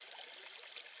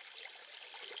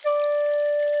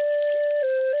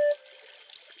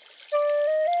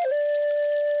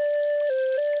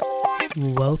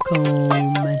Welcome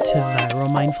to Viral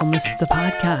Mindfulness, the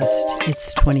podcast.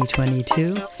 It's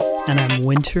 2022, and I'm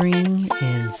wintering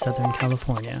in Southern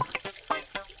California.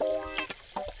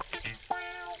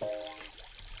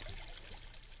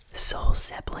 Soul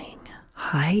Sibling,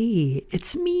 hi,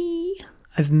 it's me.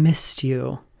 I've missed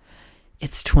you.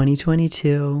 It's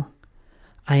 2022.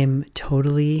 I am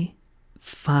totally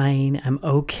fine. I'm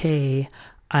okay.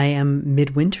 I am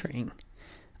midwintering.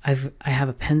 I have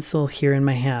a pencil here in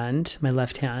my hand, my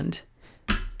left hand.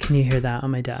 Can you hear that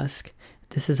on my desk?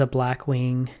 This is a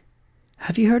Blackwing.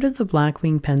 Have you heard of the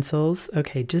Blackwing pencils?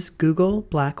 Okay, just Google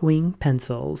Blackwing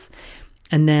pencils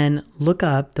and then look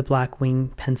up the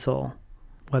Blackwing pencil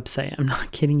website. I'm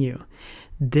not kidding you.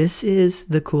 This is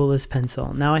the coolest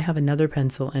pencil. Now I have another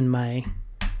pencil in my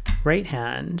right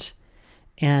hand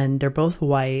and they're both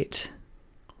white.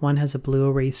 One has a blue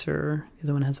eraser. The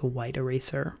other one has a white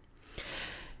eraser.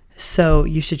 So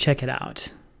you should check it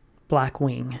out.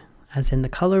 Blackwing, as in the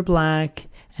color black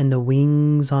and the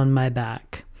wings on my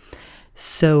back.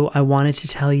 So I wanted to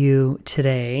tell you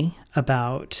today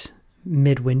about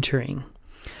midwintering.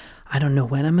 I don't know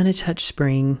when I'm going to touch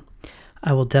spring.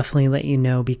 I will definitely let you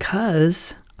know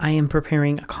because I am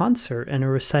preparing a concert and a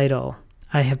recital.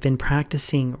 I have been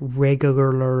practicing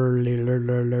regularly.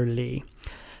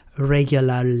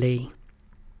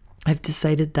 I've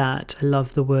decided that I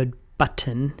love the word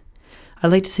button. I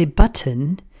like to say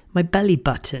button, my belly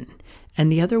button.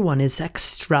 And the other one is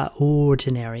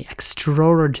extraordinary.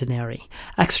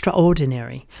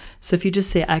 So if you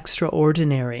just say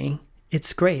extraordinary,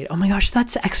 it's great. Oh my gosh,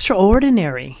 that's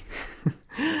extraordinary.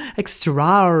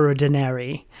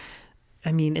 Extraordinary.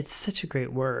 I mean, it's such a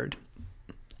great word.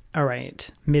 All right,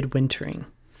 midwintering.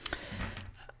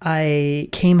 I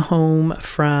came home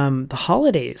from the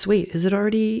holidays. Wait, is it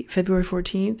already February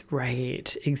 14th?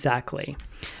 Right, exactly.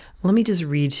 Let me just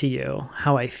read to you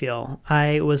how I feel.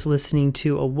 I was listening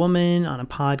to a woman on a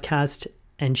podcast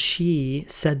and she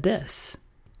said this,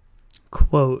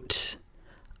 quote,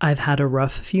 "I've had a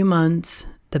rough few months.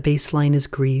 The baseline is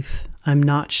grief. I'm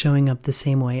not showing up the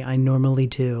same way I normally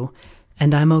do,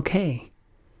 and I'm okay."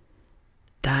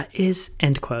 That is,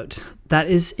 end quote. That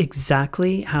is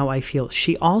exactly how I feel.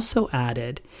 She also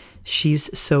added,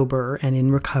 she's sober and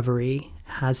in recovery,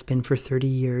 has been for 30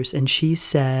 years. And she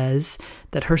says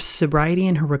that her sobriety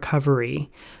and her recovery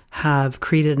have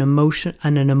created an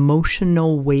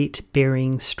emotional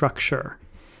weight-bearing structure.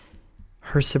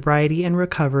 Her sobriety and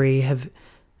recovery have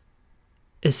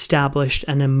established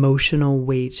an emotional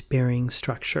weight-bearing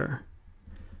structure.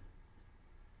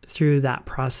 Through that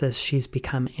process, she's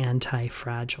become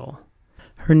anti-fragile.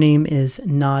 Her name is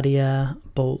Nadia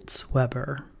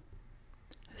Bolz-Weber.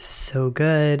 So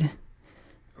good.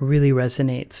 Really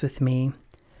resonates with me.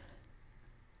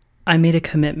 I made a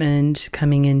commitment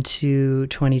coming into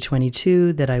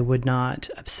 2022 that I would not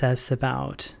obsess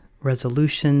about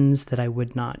resolutions, that I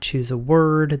would not choose a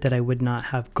word, that I would not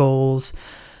have goals.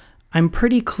 I'm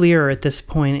pretty clear at this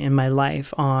point in my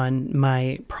life on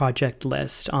my project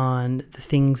list, on the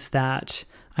things that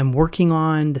I'm working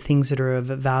on, the things that are of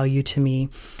value to me.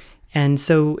 And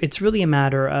so it's really a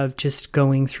matter of just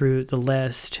going through the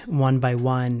list one by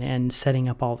one and setting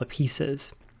up all the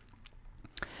pieces.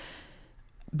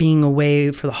 Being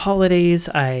away for the holidays,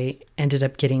 I ended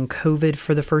up getting COVID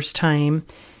for the first time.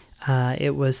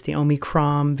 It was the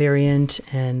Omicron variant,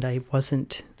 and I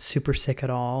wasn't super sick at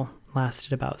all.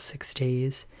 Lasted about 6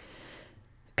 days.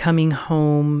 Coming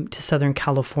home to Southern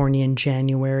California in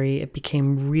January, it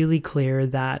became really clear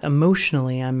that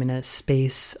emotionally I'm in a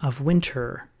space of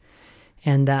winter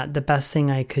and that the best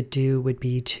thing I could do would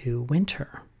be to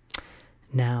winter.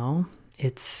 Now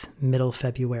it's middle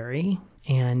February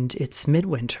and it's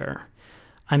midwinter.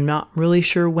 I'm not really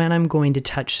sure when I'm going to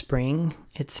touch spring.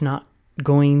 It's not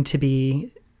going to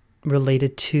be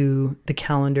related to the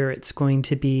calendar. It's going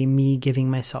to be me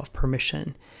giving myself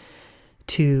permission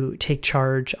to take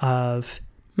charge of,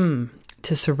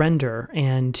 to surrender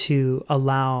and to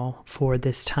allow for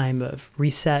this time of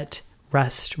reset,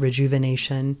 rest,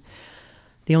 rejuvenation.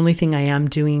 The only thing I am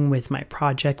doing with my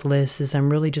project list is I'm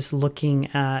really just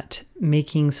looking at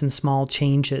making some small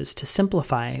changes to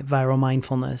simplify Viral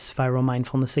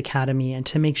Mindfulness Academy, and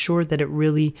to make sure that it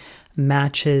really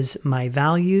matches my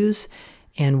values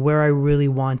and where I really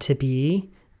want to be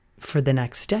for the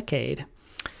next decade.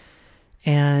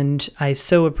 And I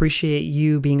so appreciate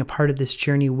you being a part of this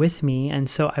journey with me. And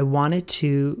so I wanted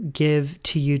to give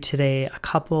to you today a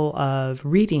couple of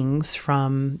readings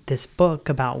from this book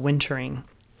about wintering.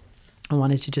 I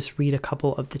wanted to just read a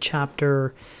couple of the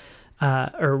chapter,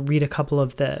 or read a couple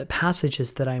of the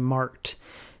passages that I marked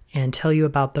and tell you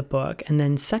about the book. And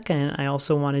then second, I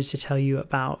also wanted to tell you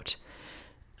about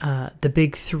the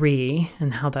big three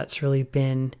and how that's really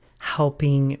been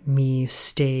helping me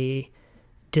stay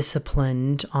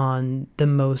disciplined on the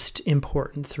most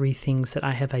important three things that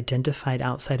I have identified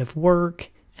outside of work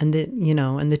and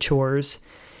the chores.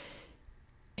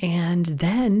 And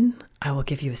then I will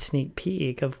give you a sneak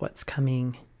peek of what's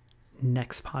coming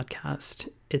next podcast.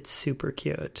 It's super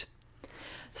cute.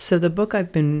 So the book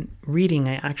I've been reading,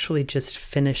 I actually just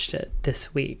finished it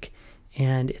this week,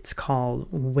 and it's called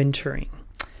Wintering.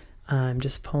 I'm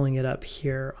just pulling it up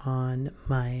here on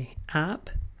my app.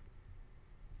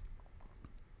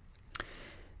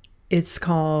 It's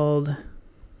called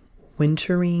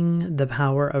Wintering: The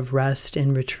Power of Rest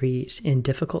and Retreat in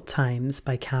Difficult Times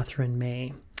by Katherine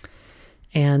May.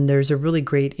 And there's a really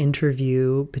great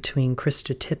interview between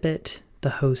Krista Tippett, the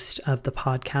host of the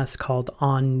podcast called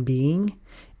On Being,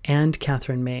 and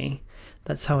Katherine May.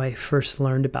 That's how I first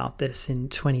learned about this in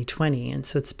 2020. And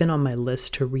so it's been on my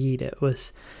list to read. It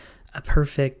was a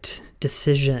perfect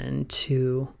decision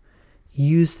to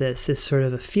use this as sort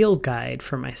of a field guide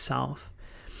for myself.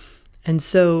 And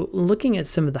so looking at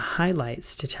some of the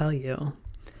highlights to tell you,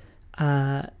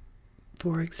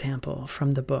 for example,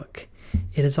 from the book,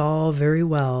 it is all very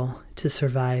well to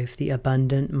survive the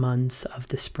abundant months of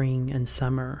the spring and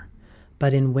summer,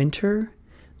 but in winter,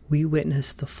 we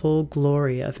witness the full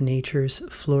glory of nature's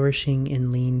flourishing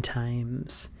in lean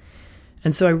times.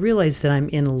 And so I realize that I'm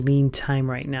in a lean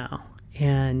time right now.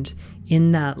 And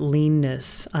in that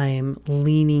leanness, I am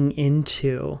leaning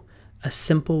into a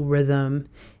simple rhythm,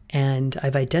 and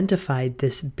I've identified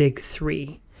this big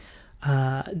three.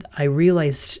 I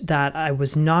realized that I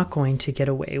was not going to get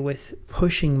away with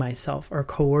pushing myself or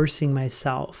coercing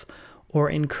myself or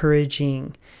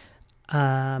encouraging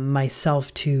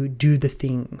myself to do the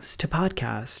things, to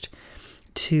podcast,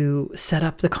 to set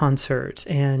up the concert,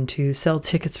 and to sell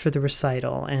tickets for the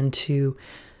recital, and to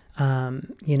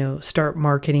start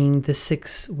marketing the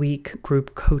 6-week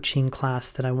group coaching class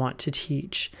that I want to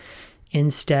teach.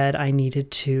 Instead, I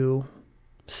needed to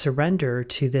surrender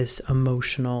to this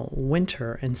emotional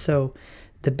winter. And so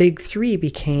the big three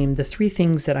became the three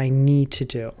things that I need to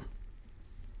do,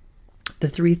 the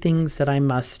three things that I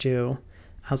must do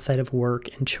outside of work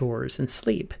and chores and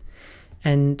sleep.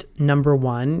 And number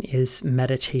one is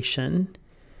meditation,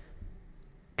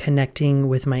 connecting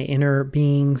with my inner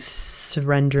being,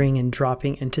 surrendering and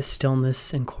dropping into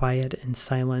stillness and quiet and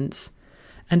silence.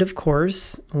 And of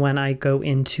course, when I go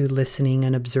into listening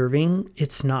and observing,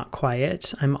 it's not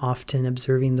quiet. I'm often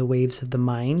observing the waves of the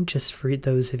mind, just for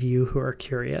those of you who are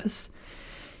curious.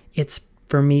 It's,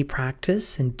 for me,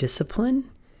 practice and discipline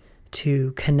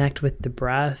to connect with the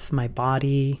breath, my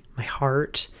body, my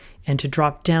heart, and to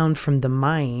drop down from the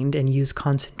mind and use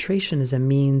concentration as a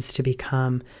means to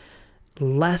become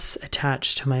less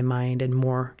attached to my mind and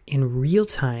more in real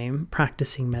time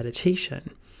practicing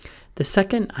meditation. The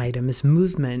second item is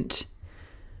movement.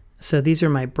 So these are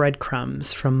my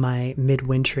breadcrumbs from my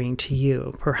midwintering to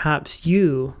you. Perhaps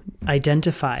you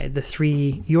identify the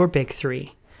three, your big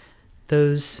three,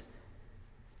 those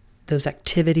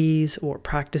activities or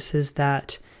practices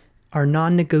that are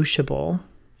non-negotiable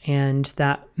and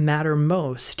that matter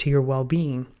most to your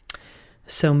well-being.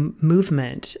 So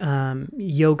movement,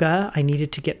 yoga, I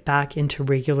needed to get back into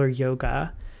regular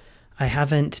yoga. I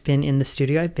haven't been in the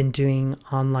studio. I've been doing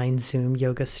online Zoom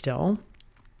yoga still,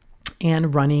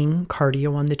 and running,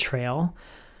 cardio on the trail.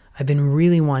 I've been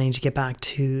really wanting to get back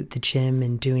to the gym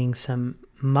and doing some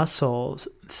muscles,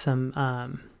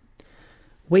 some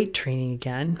weight training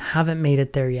again. Haven't made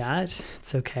it there yet.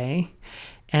 It's okay.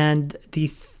 And the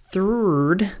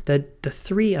third, the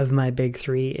three of my big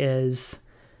three is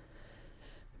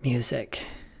music,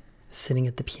 sitting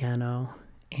at the piano.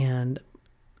 And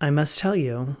I must tell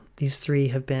you, these three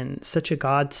have been such a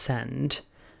godsend,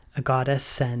 a goddess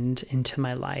send into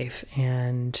my life,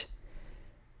 and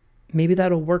maybe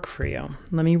that'll work for you.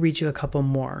 Let me read you a couple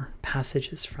more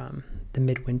passages from the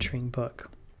Midwintering book.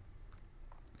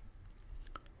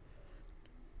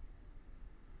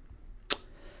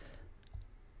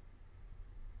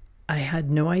 I had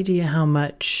no idea how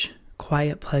much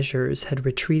quiet pleasures had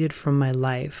retreated from my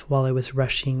life while I was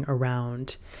rushing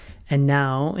around. And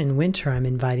now, in winter, I'm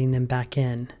inviting them back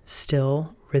in.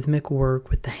 Still, rhythmic work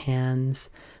with the hands,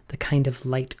 the kind of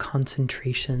light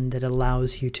concentration that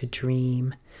allows you to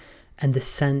dream, and the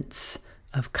sense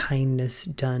of kindness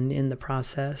done in the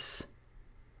process.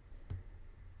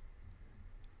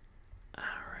 All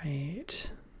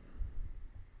right.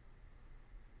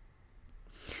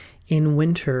 In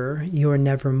winter, you are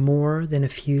never more than a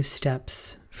few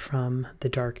steps from the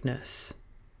darkness.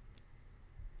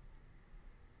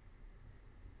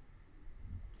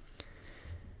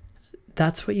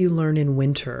 That's what you learn in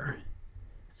winter.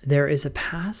 There is a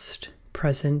past,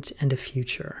 present, and a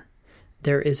future.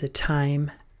 There is a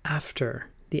time after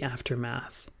the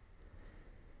aftermath.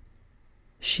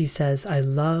 She says, I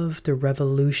love the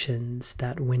revolutions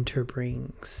that winter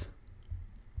brings.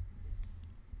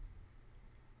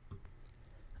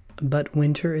 But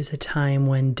winter is a time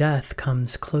when death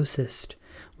comes closest,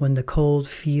 when the cold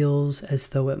feels as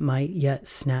though it might yet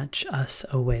snatch us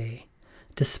away.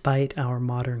 Despite our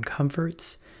modern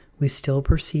comforts, we still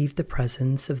perceive the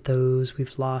presence of those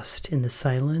we've lost in the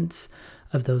silence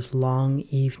of those long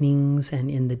evenings and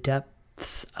in the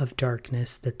depths of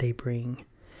darkness that they bring.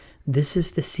 This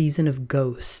is the season of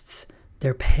ghosts.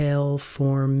 Their pale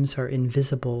forms are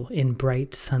invisible in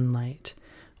bright sunlight.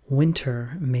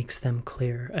 Winter makes them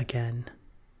clear again.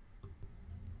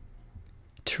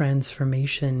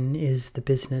 Transformation is the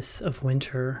business of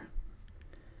winter.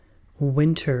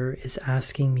 Winter is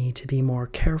asking me to be more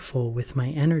careful with my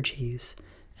energies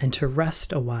and to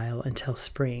rest a while until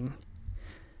spring.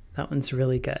 That one's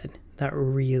really good. That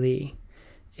really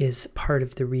is part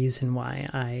of the reason why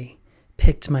I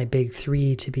picked my big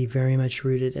three to be very much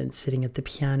rooted in sitting at the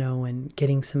piano and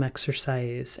getting some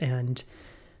exercise and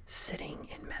sitting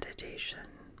in meditation.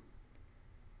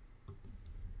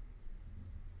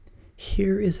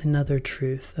 Here is another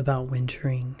truth about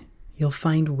wintering. You'll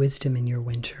find wisdom in your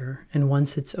winter, and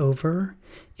once it's over,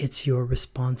 it's your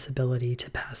responsibility to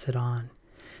pass it on.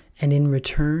 And in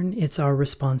return, it's our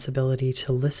responsibility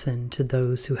to listen to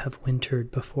those who have wintered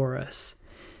before us.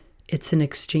 It's an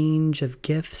exchange of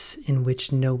gifts in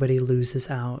which nobody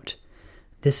loses out.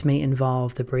 This may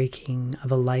involve the breaking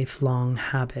of a lifelong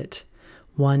habit,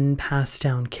 one passed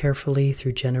down carefully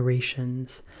through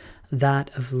generations, that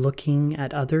of looking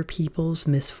at other people's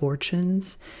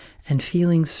misfortunes and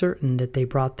feeling certain that they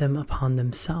brought them upon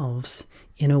themselves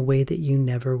in a way that you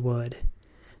never would.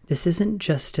 This isn't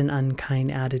just an unkind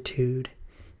attitude.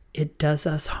 It does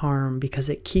us harm because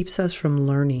it keeps us from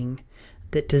learning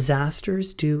that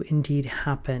disasters do indeed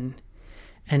happen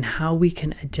and how we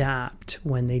can adapt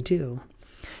when they do.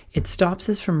 It stops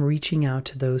us from reaching out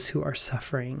to those who are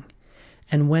suffering.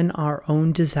 And when our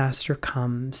own disaster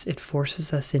comes, it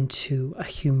forces us into a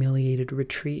humiliated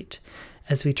retreat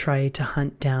as we try to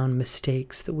hunt down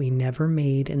mistakes that we never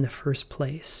made in the first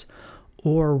place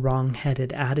or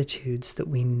wrong-headed attitudes that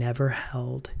we never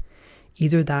held.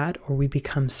 Either that or we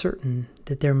become certain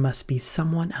that there must be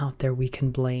someone out there we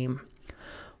can blame.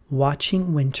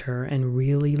 Watching winter and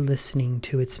really listening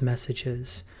to its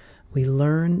messages, we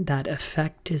learn that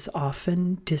effect is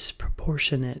often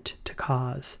disproportionate to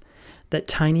cause, that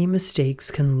tiny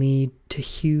mistakes can lead to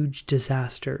huge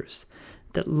disasters,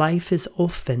 that life is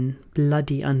often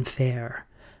bloody unfair,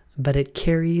 but it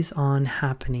carries on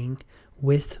happening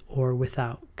with or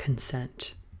without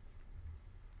consent.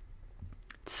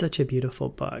 It's such a beautiful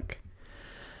book.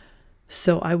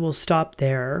 So I will stop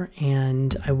there,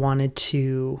 and I wanted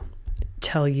to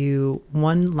tell you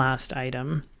one last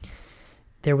item.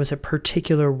 There was a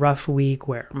particular rough week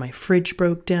where my fridge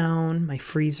broke down, my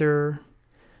freezer.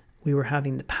 We were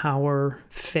having the power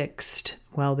fixed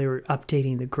while they were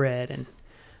updating the grid, and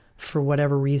for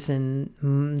whatever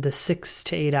reason, the 6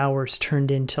 to 8 hours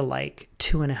turned into like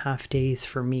 2.5 days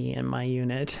for me and my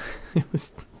unit. It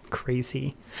was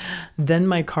crazy. Then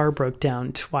my car broke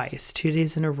down twice, 2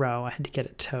 days in a row. I had to get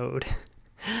it towed.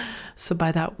 So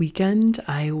by that weekend,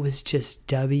 I was just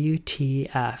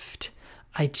WTF'd.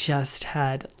 I just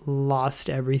had lost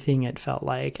everything, it felt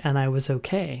like, and I was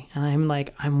okay. And I'm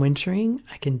like, I'm wintering.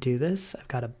 I can do this. I've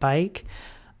got a bike.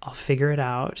 I'll figure it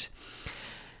out.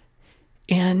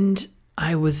 And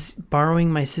I was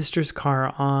borrowing my sister's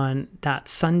car on that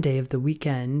Sunday of the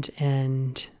weekend,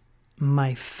 and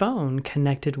my phone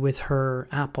connected with her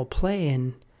Apple Play,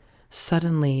 and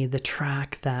suddenly the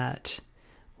track that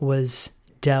was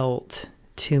dealt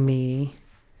to me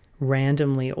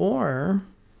randomly or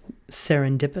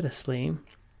serendipitously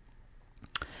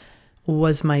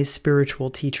was my spiritual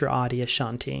teacher, Adi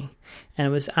Ashanti. And it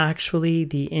was actually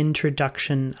the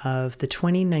introduction of the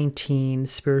 2019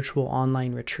 spiritual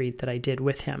online retreat that I did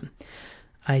with him.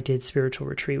 I did spiritual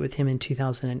retreat with him in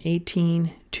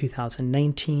 2018,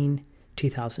 2019,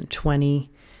 2020,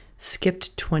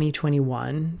 skipped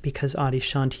 2021 because Adi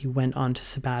Ashanti went on to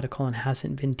sabbatical and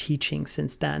hasn't been teaching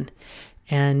since then.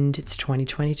 And it's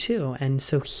 2022. And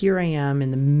so here I am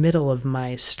in the middle of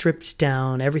my stripped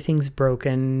down, everything's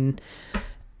broken.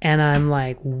 And I'm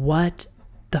like, what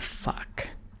the fuck?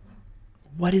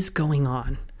 What is going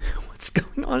on? What's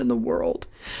going on in the world?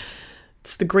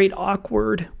 It's the great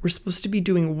awkward. We're supposed to be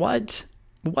doing what?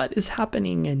 What is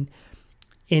happening? And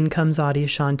in comes Adi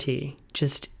Ashanti,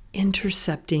 just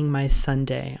intercepting my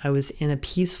Sunday. I was in a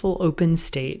peaceful, open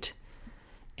state.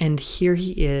 And here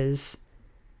he is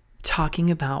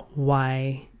talking about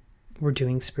why we're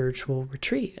doing spiritual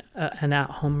retreat, an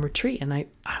at-home retreat. And I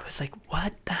was like,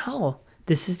 what the hell?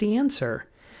 This is the answer.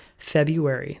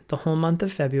 February, the whole month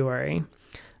of February,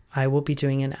 I will be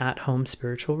doing an at-home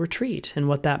spiritual retreat. And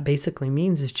what that basically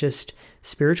means is just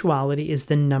spirituality is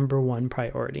the number one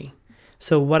priority.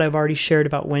 So what I've already shared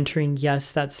about wintering,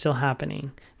 yes, that's still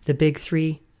happening. The big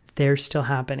three, they're still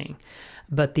happening.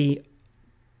 But the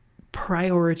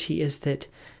priority is that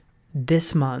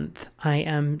this month I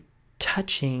am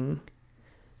touching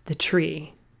the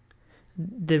tree,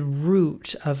 the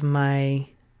root of my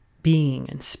being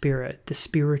and spirit, the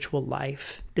spiritual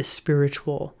life, the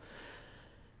spiritual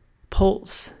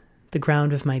pulse, the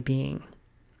ground of my being.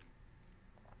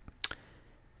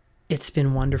 It's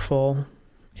been wonderful.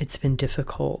 It's been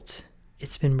difficult.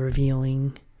 It's been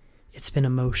revealing. It's been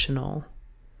emotional.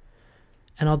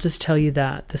 And I'll just tell you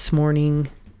that this morning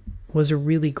was a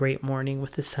really great morning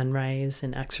with the sunrise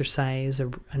and exercise,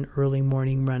 an early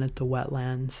morning run at the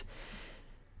wetlands.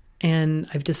 And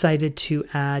I've decided to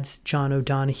add John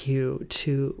O'Donohue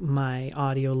to my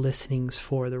audio listenings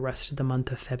for the rest of the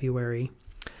month of February.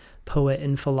 Poet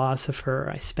and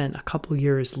philosopher. I spent a couple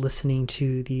years listening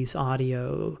to these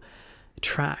audio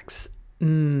tracks,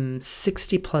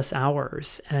 60 plus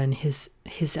hours, and his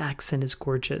accent is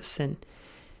gorgeous. And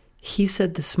he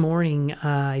said this morning,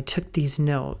 I took these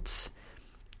notes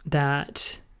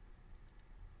that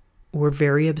we're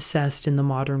very obsessed in the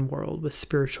modern world with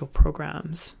spiritual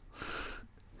programs.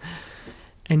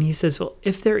 And he says, well,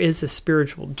 if there is a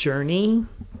spiritual journey,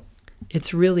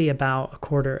 it's really about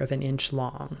 1/4 of an inch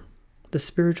long. The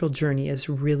spiritual journey is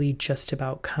really just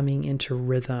about coming into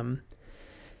rhythm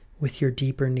with your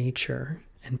deeper nature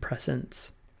and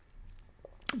presence.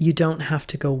 You don't have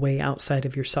to go way outside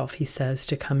of yourself, he says,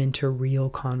 to come into real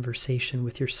conversation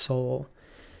with your soul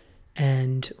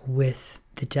and with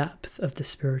the depth of the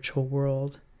spiritual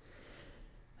world.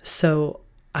 So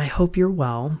I hope you're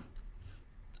well.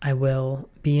 I will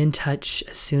be in touch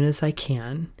as soon as I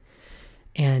can.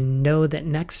 And know that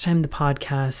next time the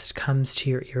podcast comes to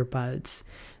your earbuds,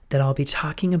 that I'll be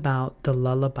talking about the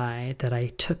lullaby that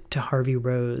I took to Harvey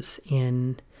Rose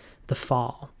in the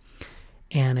fall.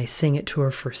 And I sang it to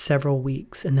her for several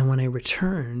weeks. And then when I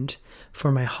returned for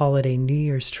my holiday New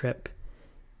Year's trip,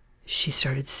 she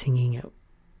started singing it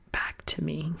back to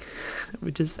me,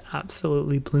 which just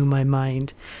absolutely blew my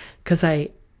mind. Because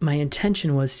my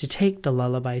intention was to take the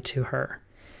lullaby to her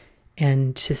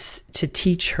and to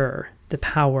teach her the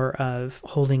power of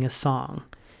holding a song.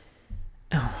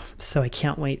 Oh, so I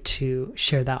can't wait to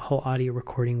share that whole audio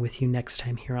recording with you next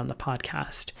time here on the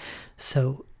podcast.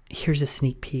 So here's a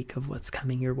sneak peek of what's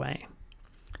coming your way.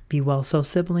 Be well, soul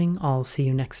sibling. I'll see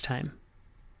you next time.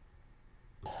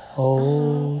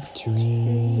 Oh,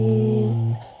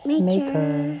 dream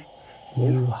maker,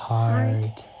 you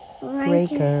heart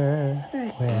breaker,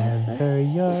 wherever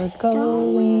you're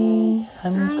going,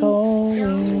 I'm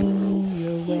going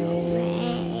your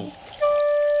way.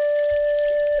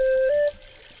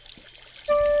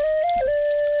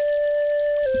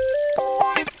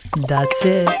 That's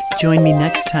it. Join me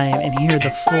next time and hear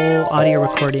the full audio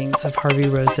recordings of Harvey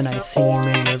Rose and I singing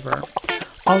Moon River.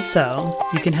 Also,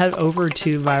 you can head over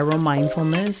to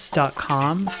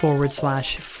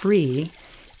viralmindfulness.com/free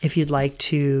if you'd like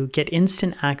to get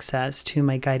instant access to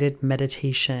my guided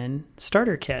meditation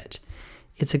starter kit.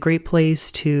 It's a great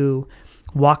place to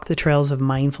walk the trails of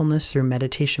mindfulness through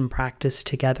meditation practice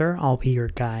together. I'll be your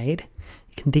guide.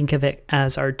 You can think of it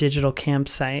as our digital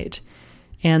campsite.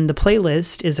 And the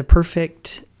playlist is a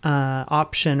perfect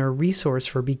option or resource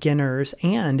for beginners,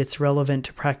 and it's relevant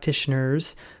to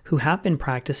practitioners who have been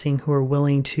practicing, who are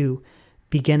willing to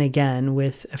begin again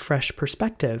with a fresh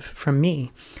perspective from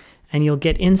me. And you'll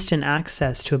get instant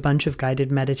access to a bunch of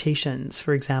guided meditations.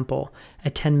 For example,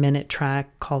 a 10-minute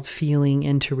track called Feeling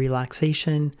into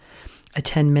Relaxation, a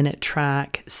 10-minute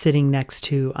track sitting next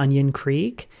to Onion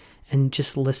Creek and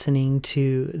just listening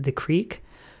to the creek,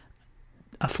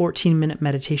 a 14-minute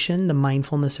meditation, the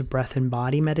Mindfulness of Breath and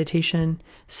Body meditation,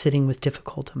 sitting with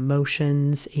difficult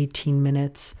emotions, 18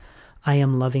 minutes, I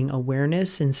Am Loving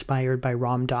Awareness, inspired by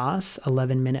Ram Dass,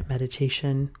 11-minute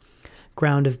meditation,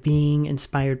 Ground of Being,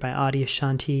 inspired by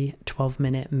Adyashanti,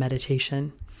 12-minute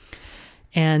meditation.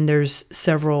 And there's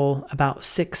several, about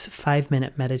 6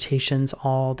 5-minute meditations,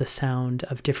 all the sound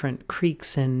of different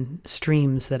creeks and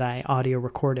streams that I audio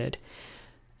recorded.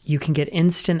 You can get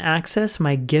instant access.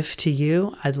 My gift to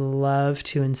you, I'd love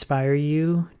to inspire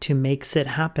you to make it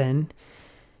happen.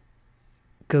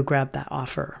 Go grab that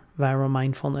offer,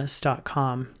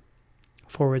 viralmindfulness.com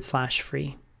forward slash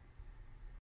free.